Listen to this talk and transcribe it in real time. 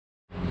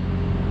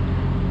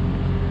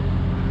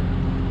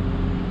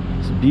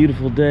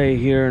Beautiful day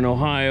here in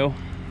Ohio.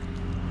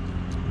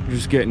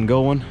 Just getting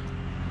going.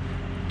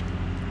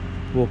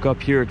 Woke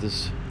up here at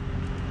this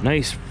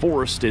nice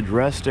forested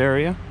rest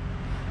area.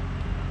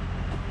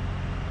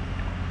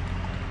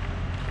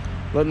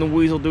 Letting the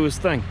weasel do his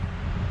thing.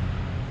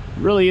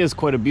 It really is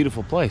quite a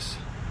beautiful place.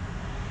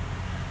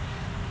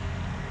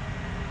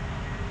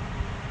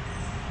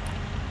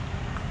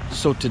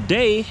 So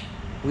today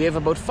we have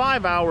about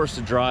 5 hours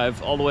to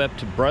drive all the way up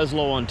to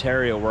Breslau,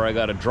 Ontario, where I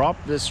gotta drop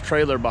this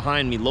trailer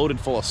behind me loaded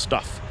full of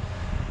stuff.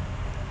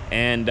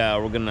 And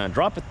we're gonna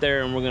drop it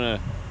there and we're gonna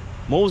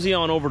mosey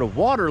on over to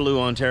Waterloo,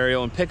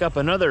 Ontario and pick up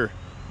another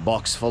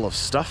box full of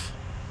stuff.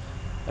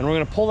 And we're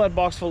gonna pull that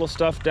box full of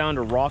stuff down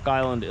to Rock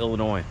Island,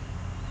 Illinois.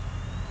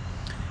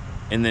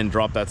 And then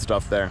drop that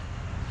stuff there.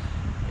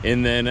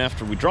 And then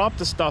after we drop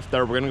the stuff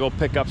there, we're gonna go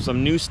pick up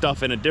some new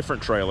stuff in a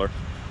different trailer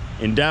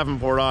in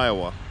Davenport,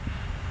 Iowa.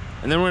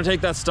 And then we're gonna take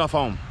that stuff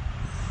home.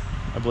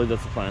 I believe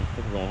that's the plan. I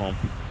think we're going home.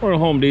 We're going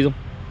home, Diesel.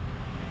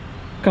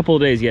 Couple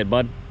of days yet,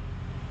 bud.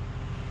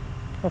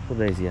 Couple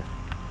of days yet.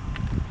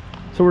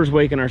 So we're just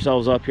waking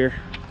ourselves up here.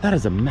 That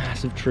is a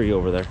massive tree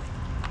over there.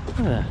 Look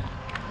at that.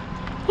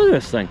 Look at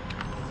this thing.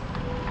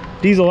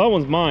 Diesel, that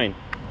one's mine.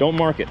 Don't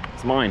mark it.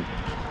 It's mine.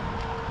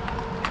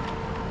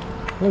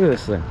 Look at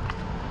this thing.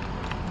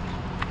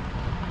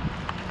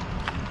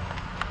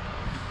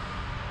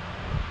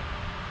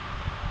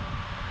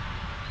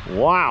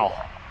 Wow.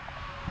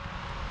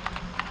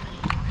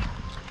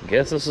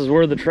 Guess this is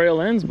where the trail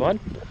ends, bud.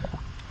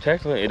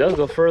 Technically, it does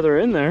go further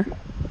in there,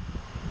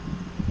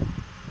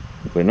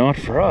 but not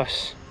for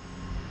us.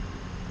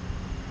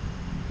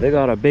 They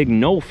got a big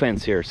no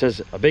fence here. It says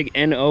a big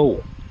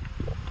NO.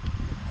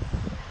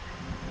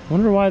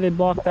 Wonder why they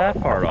blocked that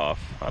part off.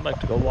 I'd like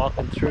to go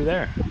walking through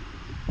there.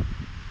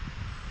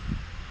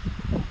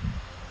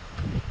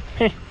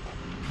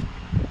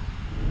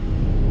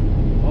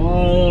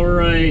 All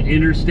right,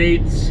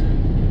 interstates,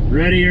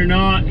 ready or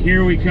not,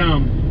 here we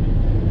come.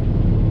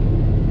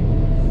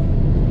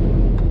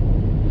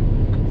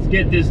 Let's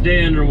get this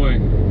day underway.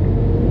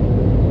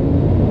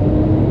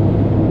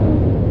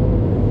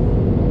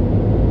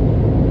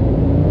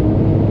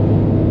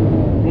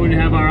 We're going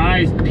to have our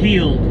eyes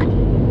peeled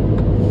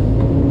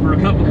for a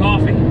cup of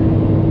coffee.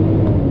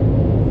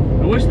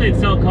 I wish they'd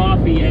sell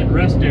coffee at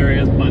rest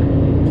areas, but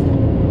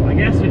I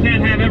guess we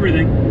can't have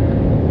everything.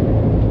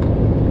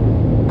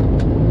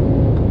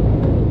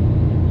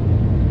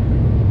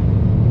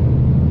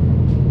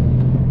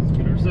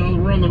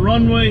 We're on the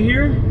runway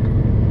here.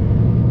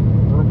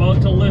 We're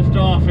about to lift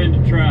off into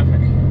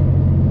traffic.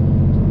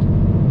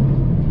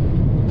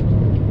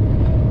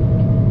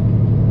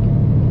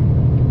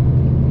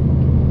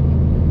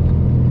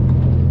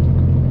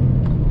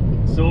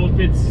 So if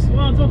it's,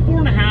 well, it's about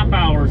 4.5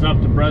 hours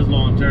up to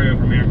Breslau, Ontario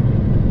from here.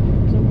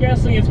 So I'm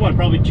guessing it's what,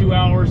 probably 2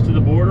 hours to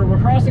the border. We're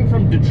crossing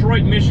from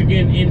Detroit,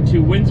 Michigan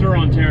into Windsor,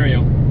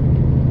 Ontario.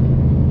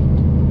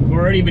 We've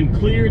already been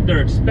cleared.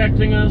 They're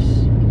expecting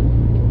us.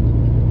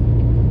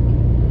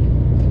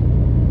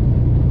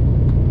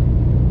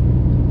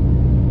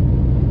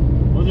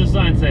 The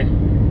sign say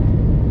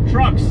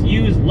trucks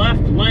use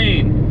left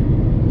lane.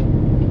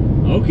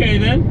 Okay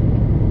then,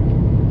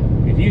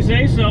 if you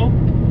say so.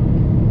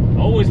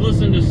 Always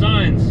listen to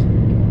signs,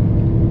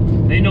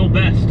 they know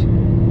best.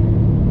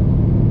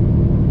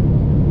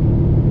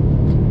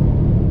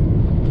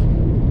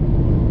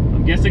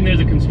 I'm guessing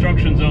there's a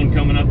construction zone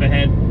coming up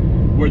ahead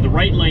where the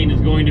right lane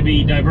is going to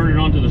be diverted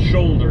onto the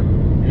shoulder,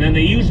 and then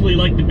they usually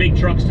like the big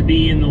trucks to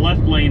be in the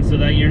left lane so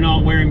that you're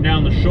not wearing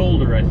down the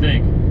shoulder, I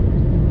think.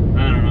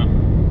 I don't know.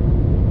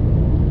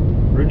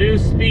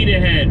 Reduce speed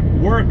ahead.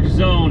 Work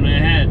zone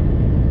ahead.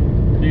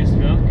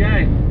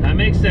 Okay, that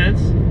makes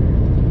sense.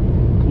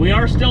 We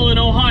are still in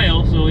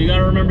Ohio, so you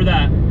gotta remember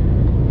that.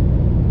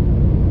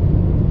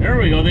 There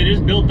we go. They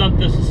just built up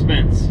the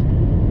suspense.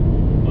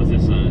 What's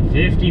this?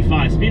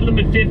 55. Speed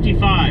limit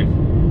 55.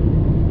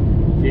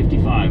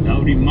 55. That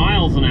would be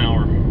miles an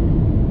hour.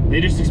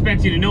 They just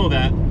expect you to know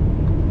that.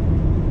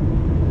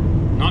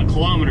 Not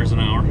kilometers an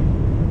hour.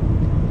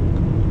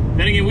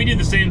 Then again, we do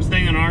the same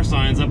thing on our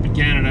signs up in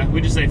Canada. We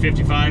just say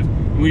 55,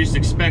 and we just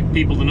expect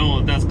people to know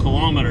that that's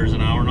kilometers an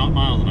hour, not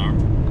miles an hour.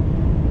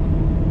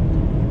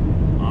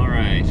 All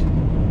right.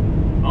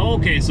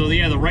 Okay, so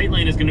yeah, the right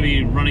lane is going to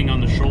be running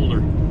on the shoulder.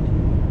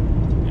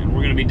 And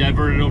we're going to be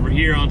diverted over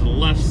here onto the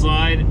left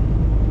side.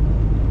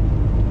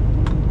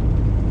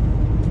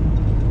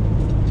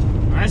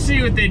 I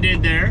see what they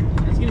did there.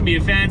 That's going to be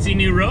a fancy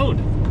new road.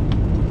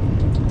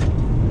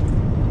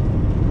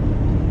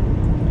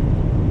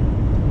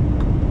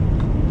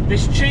 They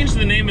should change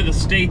the name of the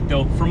state,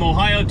 though, from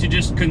Ohio to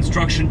just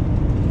construction.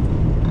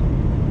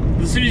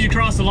 As soon as you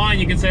cross the line,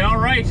 you can say, all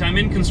right, I'm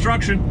in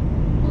construction.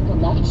 On the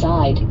left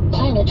side,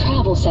 Pilot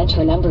Travel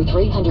Center number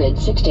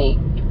 360.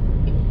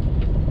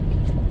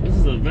 This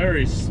is a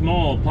very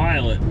small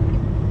Pilot. Oh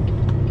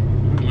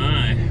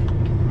my.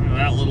 Look at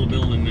that little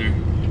building there.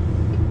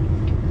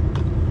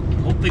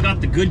 Hope they got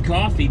the good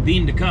coffee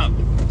bean to cup.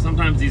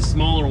 Sometimes these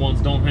smaller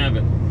ones don't have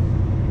it.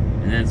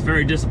 And it's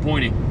very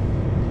disappointing.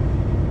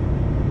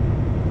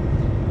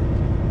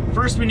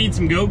 First, we need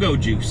some go-go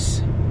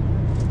juice.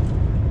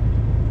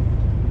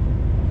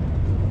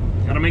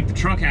 Gotta make the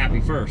truck happy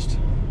first.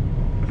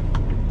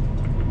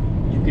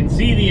 You can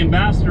see the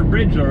Ambassador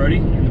Bridge already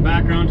in the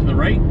background to the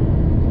right.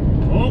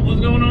 Oh,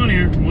 what's going on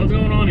here? What's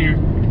going on here?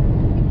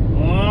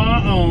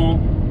 Uh-oh.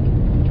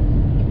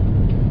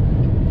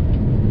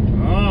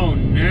 Oh,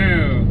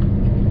 no.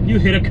 You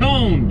hit a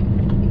cone.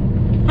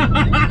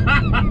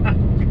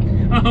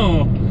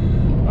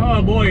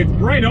 Oh boy, it's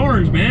bright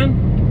orange, man.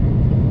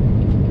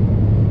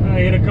 I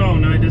hit a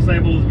cone, I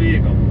disabled his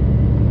vehicle.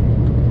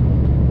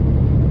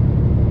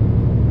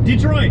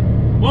 Detroit,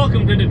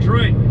 welcome to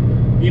Detroit.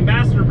 The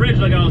Ambassador Bridge,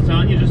 like I was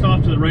telling you, just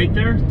off to the right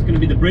there. It's going to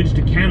be the bridge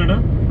to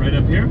Canada, right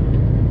up here.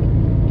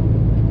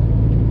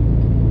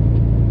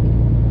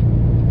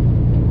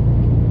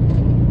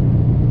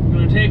 We're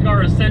going to take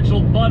our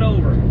essential butt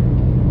over.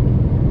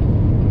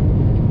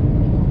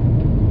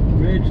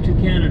 Bridge to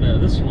Canada,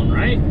 this one,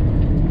 right?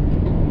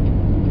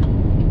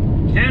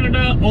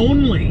 Canada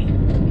only.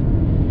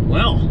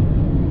 Well,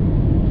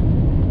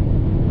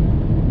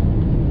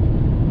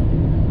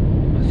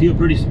 I feel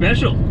pretty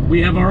special.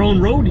 We have our own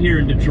road here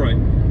in Detroit.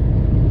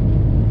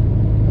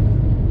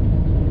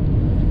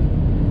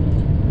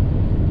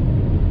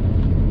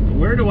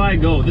 Where do I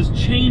go? This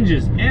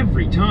changes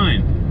every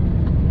time.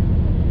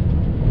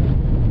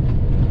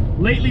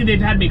 Lately,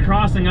 they've had me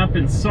crossing up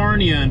in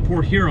Sarnia and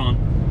Port Huron.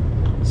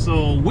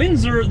 So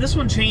Windsor, this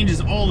one changes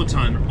all the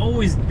time. They're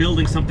always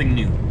building something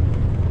new.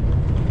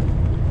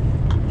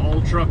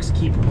 All trucks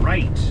keep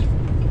right.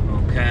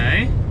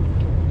 Okay.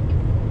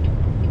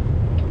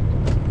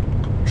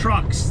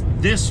 Trucks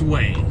this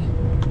way.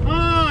 Oh,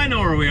 I know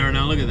where we are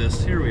now. Look at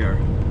this. Here we are.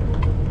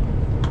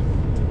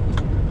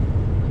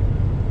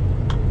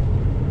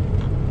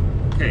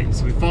 Okay,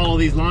 so we follow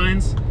these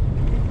lines.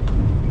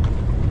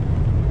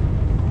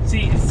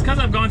 See, it's because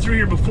I've gone through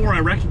here before, I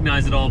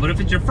recognize it all, but if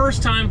it's your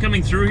first time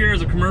coming through here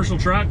as a commercial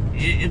truck,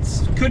 it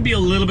could be a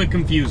little bit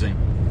confusing.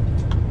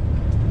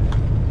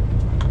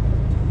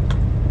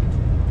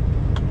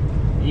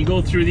 You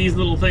go through these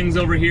little things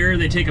over here,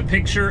 they take a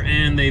picture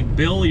and they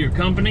bill your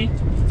company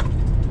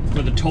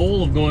for the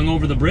toll of going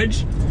over the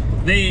bridge.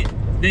 They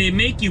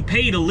make you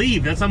pay to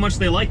leave. That's how much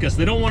they like us.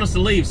 They don't want us to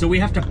leave, so we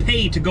have to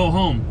pay to go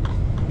home.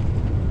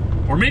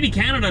 Or maybe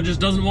Canada just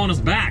doesn't want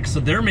us back, so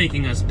they're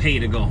making us pay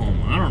to go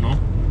home. I don't know.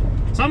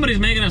 Somebody's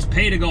making us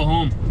pay to go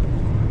home.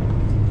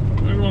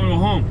 They're going to go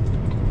home.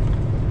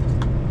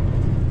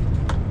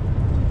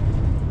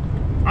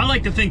 I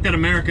like to think that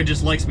America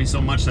just likes me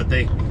so much that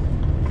they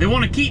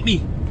want to keep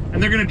me,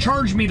 and they're going to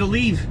charge me to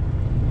leave.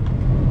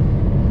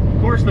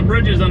 Of course, the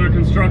bridge is under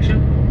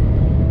construction.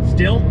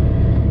 Still.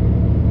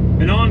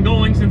 Been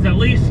ongoing since at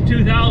least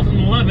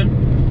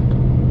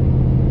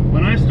 2011,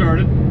 when I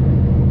started.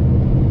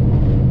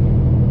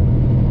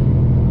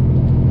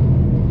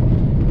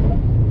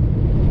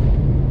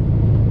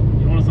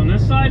 On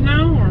this side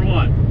now, or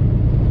what?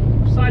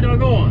 Which side do I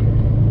go on?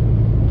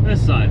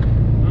 This side.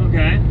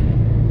 Okay.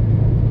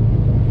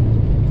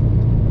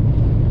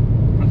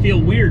 I feel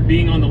weird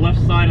being on the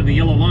left side of the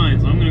yellow line,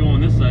 so I'm going to go on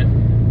this side.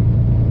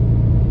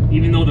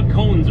 Even though the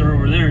cones are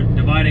over there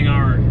dividing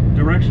our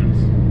directions.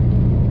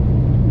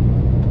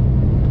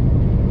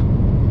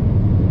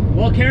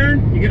 Well,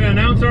 Karen, you going to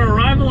announce our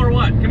arrival or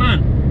what? Come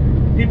on.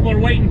 People are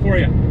waiting for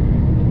you.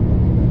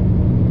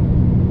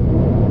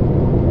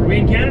 Are we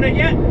in Canada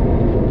yet?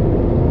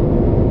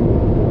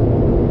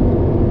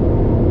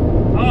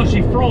 Oh,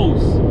 she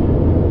froze.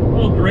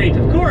 Oh, great.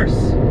 Of course.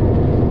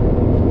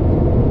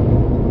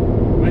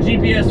 My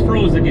GPS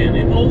froze again.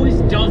 It always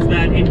does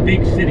that in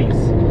big cities.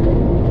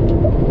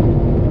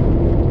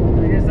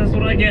 I guess that's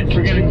what I get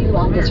for getting... Continue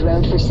on this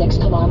road for 6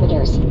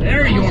 kilometers.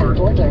 There you are.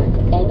 Border,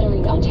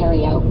 entering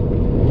Ontario.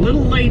 A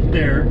little late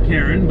there,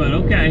 Karen, but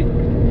okay.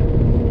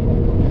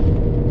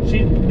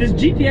 This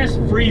GPS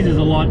freezes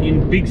a lot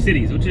in big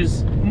cities, which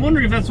is... I'm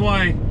wondering if that's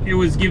why it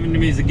was given to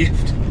me as a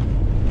gift.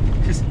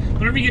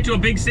 Whenever you get to a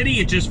big city,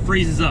 it just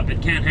freezes up.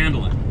 It can't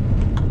handle it.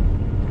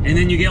 And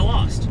then you get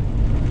lost.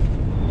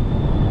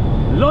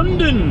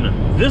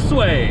 London! This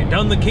way,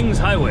 down the King's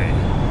Highway.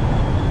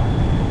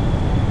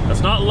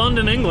 That's not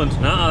London, England.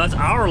 No, that's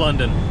our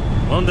London.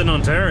 London,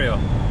 Ontario.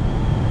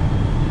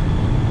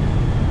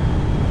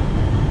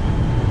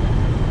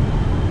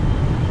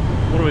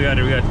 What do we got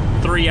here? We got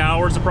 3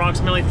 hours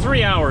approximately.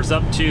 3 hours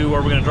up to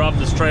where we're going to drop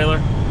this trailer.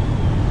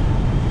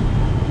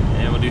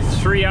 And we'll do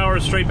 3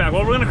 hours straight back.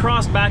 Well, we're going to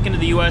cross back into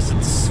the U.S.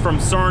 It's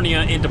from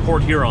Sarnia into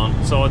Port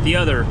Huron. So at the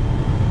other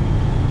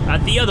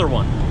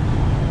one.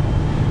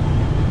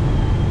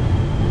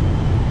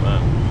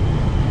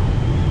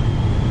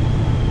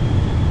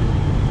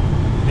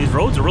 These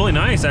roads are really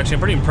nice, actually. I'm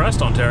pretty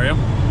impressed, Ontario.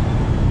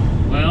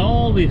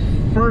 Well, the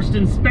first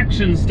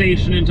inspection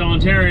station into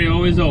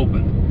Ontario is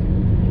open.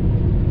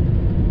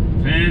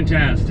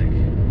 Fantastic.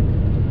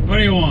 What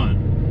do you want?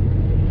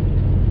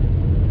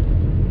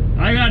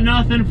 I got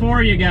nothing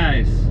for you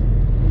guys.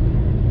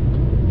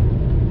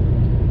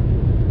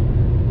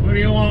 What do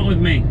you want with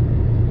me?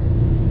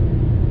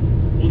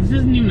 Well, this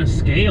isn't even a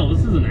scale.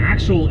 This is an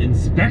actual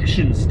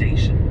inspection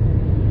station.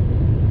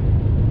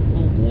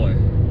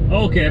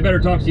 Okay, I better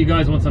talk to you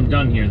guys once I'm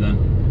done here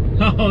then.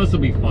 Oh, this will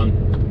be fun.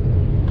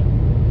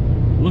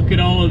 Look at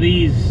all of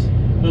these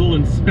little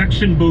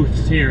inspection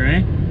booths here,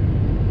 eh?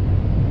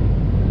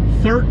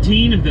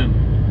 13 of them.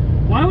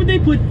 Why would they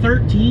put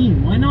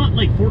 13? Why not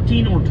like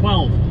 14 or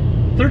 12?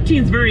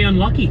 13 is very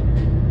unlucky.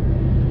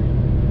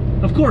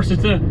 Of course,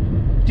 it's a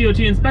DOT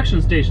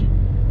inspection station.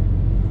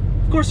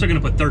 Of course they're gonna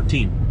put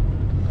 13.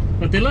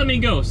 But they let me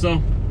go,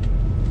 so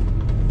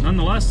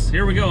nonetheless,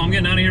 here we go. I'm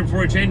getting out of here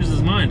before he changes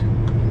his mind.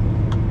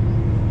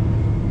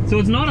 So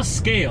it's not a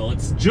scale,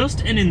 it's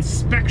just an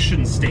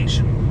inspection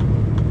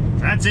station.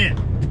 That's it.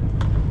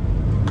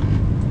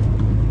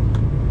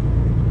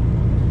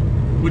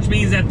 Which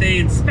means that they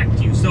inspect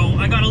you. So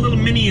I got a little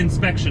mini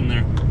inspection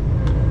there.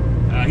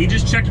 He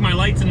just checked my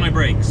lights and my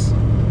brakes.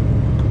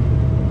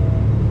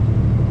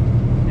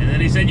 And then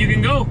he said, you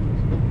can go.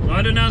 So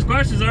I didn't ask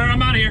questions. All right,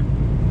 I'm out of here.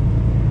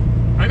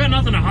 I got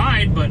nothing to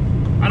hide, but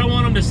I don't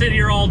want him to sit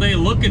here all day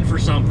looking for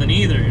something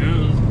either. You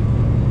know, it's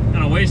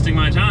kind of wasting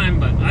my time,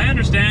 but I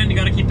understand you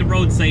got to keep the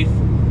road safe.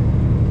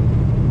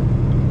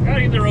 Got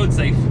to keep the road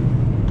safe.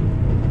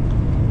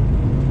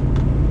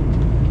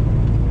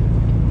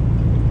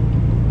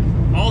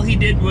 All he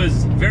did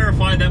was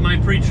verify that my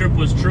pre-trip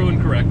was true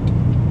and correct.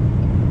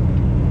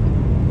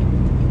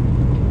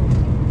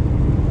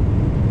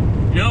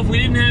 You know, if we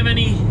didn't have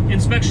any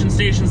inspection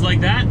stations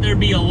like that, there'd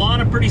be a lot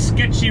of pretty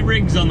sketchy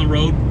rigs on the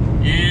road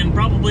and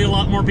probably a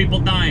lot more people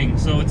dying.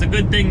 So it's a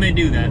good thing they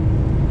do that.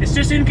 It's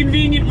just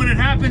inconvenient when it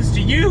happens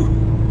to you.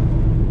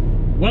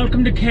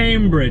 Welcome to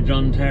Cambridge,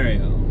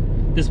 Ontario.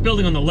 This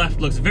building on the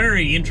left looks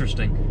very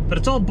interesting, but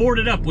it's all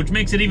boarded up, which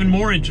makes it even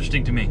more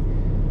interesting to me.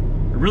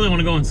 I really want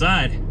to go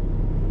inside. I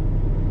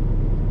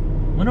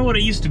wonder what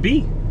it used to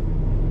be.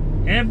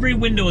 Every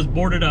window is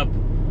boarded up.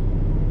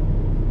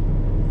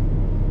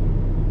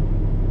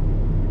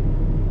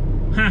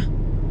 Huh.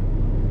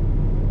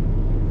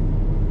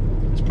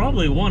 There's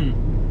probably one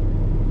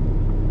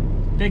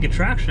big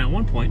attraction at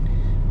one point.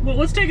 Well,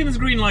 what's taking this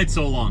green light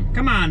so long?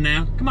 Come on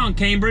now. Come on,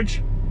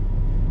 Cambridge.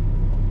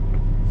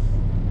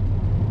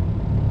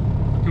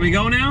 Can we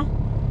go now?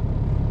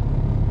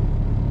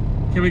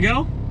 Can we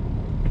go?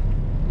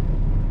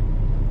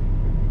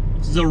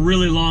 This is a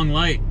really long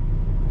light.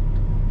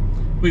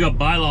 We got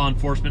bylaw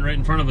enforcement right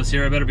in front of us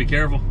here. I better be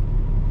careful.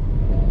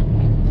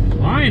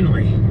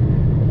 Finally.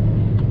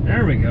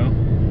 There we go.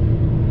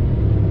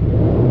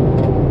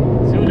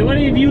 So, do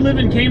any of you live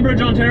in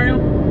Cambridge, Ontario?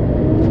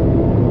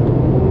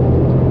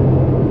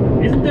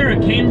 Isn't there a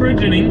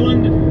Cambridge in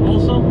England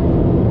also?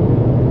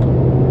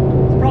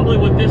 It's probably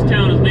what this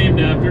town is named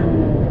after.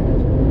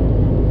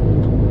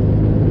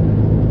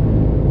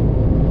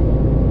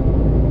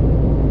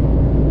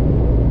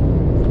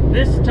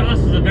 This to us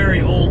is a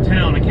very old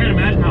town. I can't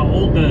imagine how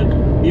old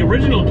the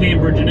original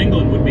Cambridge in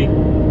England would be.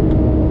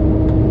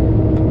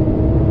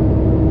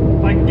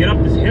 If I can get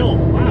up this hill,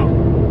 wow.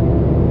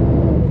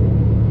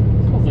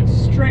 It smells like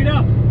straight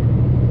up.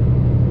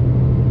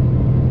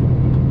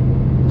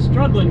 I'm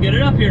struggling to get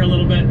it up here a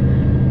little bit.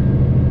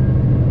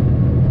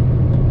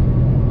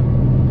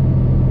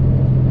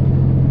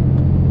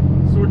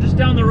 So we're just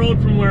down the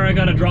road from where I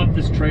gotta drop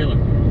this trailer.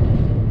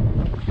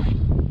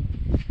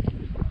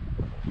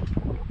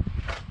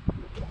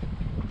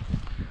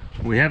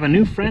 We have a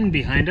new friend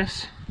behind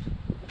us.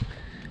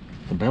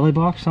 The belly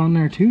box on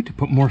there too to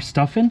put more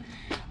stuff in.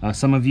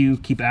 Some of you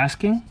keep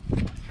asking,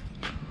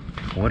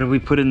 what do we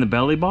put in the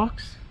belly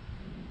box?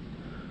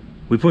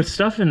 We put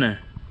stuff in there.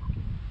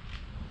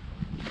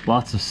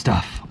 Lots of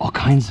stuff, all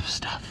kinds of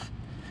stuff.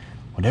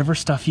 Whatever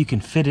stuff you can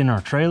fit in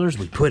our trailers,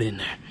 we put in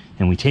there.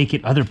 And we take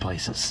it other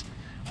places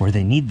where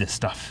they need this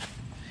stuff.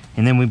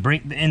 And then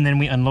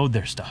we unload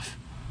their stuff.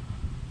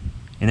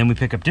 And then we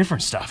pick up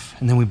different stuff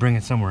and then we bring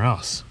it somewhere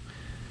else.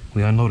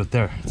 We unload it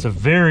there. It's a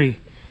very,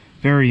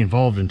 very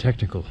involved and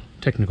technical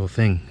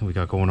thing that we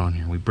got going on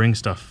here. We bring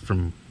stuff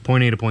from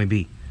point A to point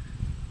B.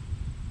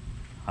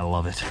 I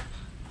love it.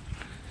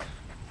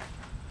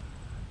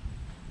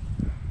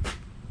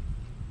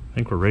 I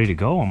think we're ready to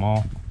go. I'm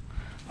all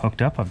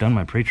hooked up. I've done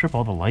my pre-trip.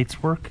 All the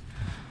lights work.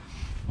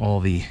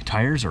 All the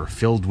tires are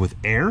filled with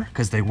air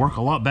because they work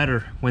a lot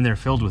better when they're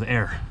filled with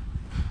air.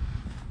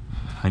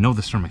 I know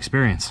this from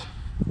experience.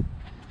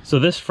 So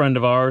this friend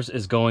of ours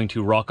is going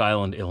to Rock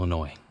Island,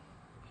 Illinois.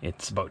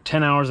 It's about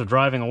 10 hours of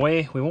driving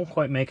away. We won't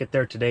quite make it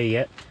there today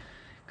yet,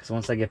 because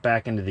once I get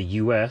back into the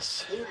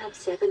US... You have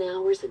 7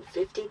 hours and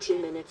 52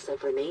 minutes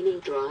of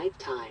remaining drive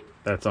time.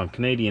 That's on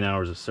Canadian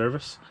hours of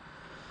service.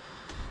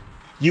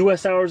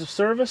 US hours of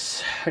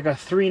service, I got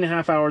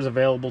 3.5 hours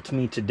available to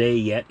me today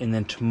yet, and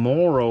then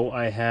tomorrow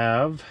I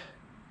have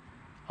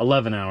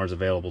 11 hours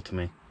available to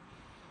me.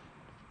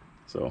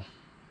 So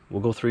we'll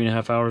go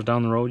 3.5 hours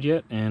down the road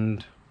yet,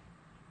 and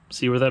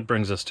see where that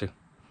brings us to.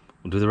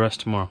 We'll do the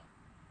rest tomorrow.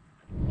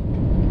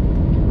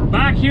 We're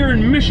back here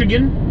in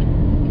Michigan,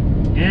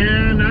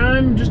 and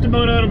I'm just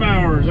about out of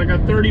hours. I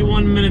got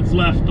 31 minutes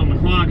left on the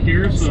clock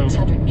here, so...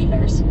 600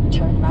 meters,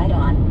 turn right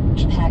on,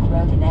 Impact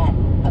Road Net,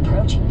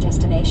 approaching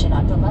destination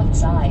on the left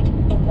side,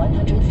 in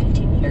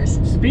 150 meters.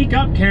 Speak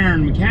up,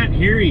 Karen, we can't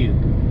hear you.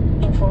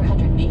 In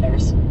 400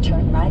 meters,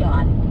 turn right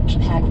on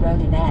Pack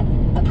Road and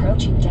then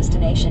approaching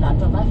destination on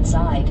the left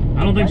side.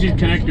 I don't think she's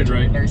connected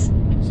right. Meters.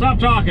 Stop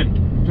talking.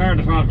 I'm tired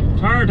of talking.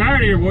 Tired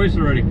of your voice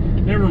already.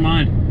 Never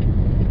mind.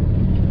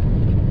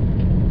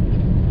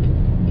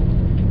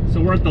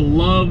 So we're at the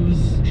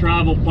Loves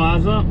Travel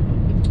Plaza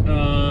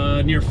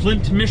near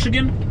Flint,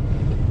 Michigan.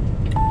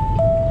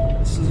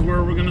 This is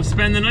where we're gonna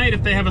spend the night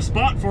if they have a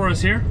spot for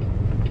us here.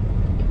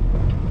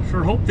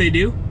 Sure hope they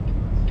do.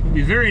 It'd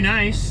be very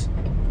nice.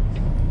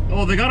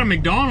 Oh, they got a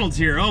McDonald's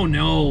here. Oh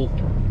no,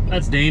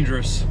 that's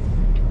dangerous.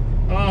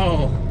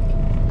 Oh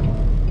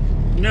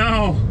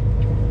no,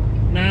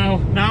 now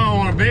I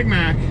want a Big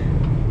Mac.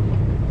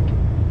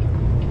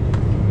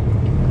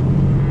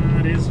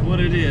 That is what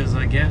it is,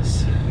 I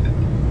guess.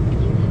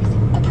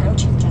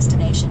 Approaching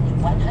destination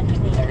in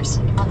 100 meters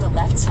on the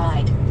left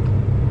side.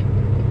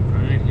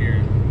 Right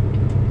here.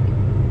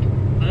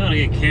 I gotta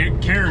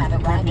get Karen Have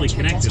arrived properly at your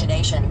connected.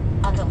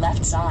 destination on the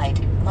left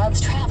side.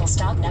 Love's travel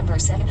stop number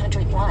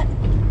 701.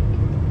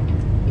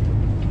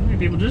 Alright,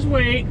 people, just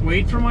wait.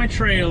 Wait for my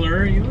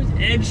trailer. You always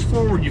edge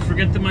forward. You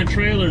forget that my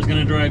trailer is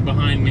gonna drag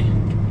behind me.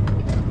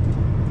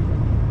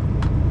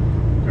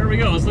 There we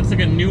go. This looks like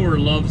a newer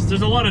Loves.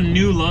 There's a lot of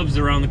new Loves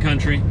around the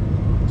country.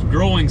 It's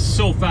growing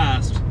so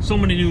fast. So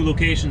many new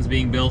locations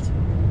being built.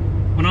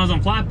 When I was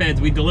on flatbeds,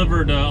 we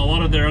delivered a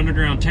lot of their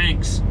underground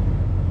tanks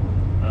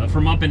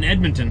from up in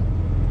Edmonton.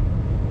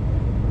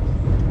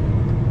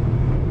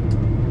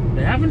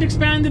 They haven't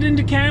expanded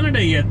into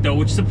Canada yet, though,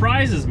 which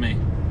surprises me.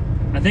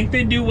 I think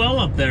they do well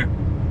up there.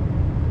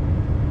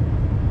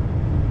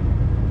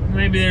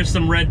 Maybe there's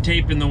some red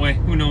tape in the way.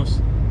 Who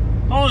knows?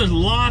 Oh, there's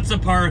lots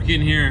of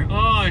parking here. Oh,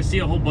 I see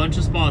a whole bunch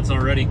of spots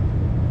already.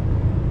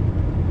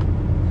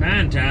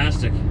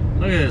 Fantastic.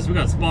 Look at this. We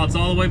got spots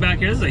all the way back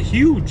here. This is a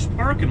huge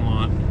parking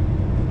lot.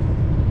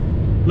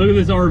 Look at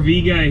this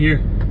RV guy here.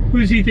 Who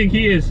does he think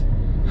he is?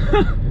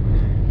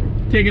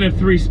 Taking up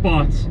 3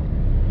 spots.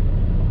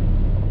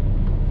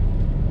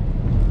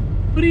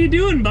 What are you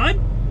doing, bud?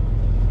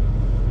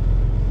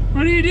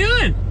 What are you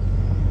doing?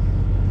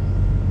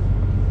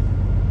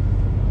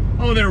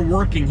 Oh, they're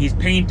working. He's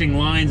painting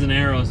lines and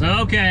arrows.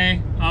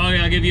 Okay. Oh,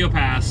 yeah, I'll give you a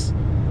pass.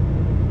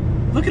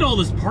 Look at all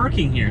this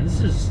parking here.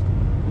 This is...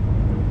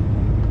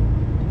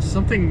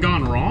 something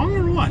gone wrong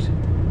or what?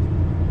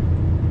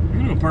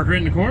 I'm gonna park right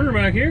in the corner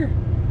back here.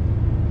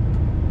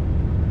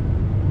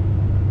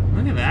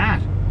 Look at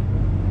that.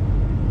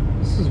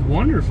 This is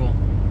wonderful.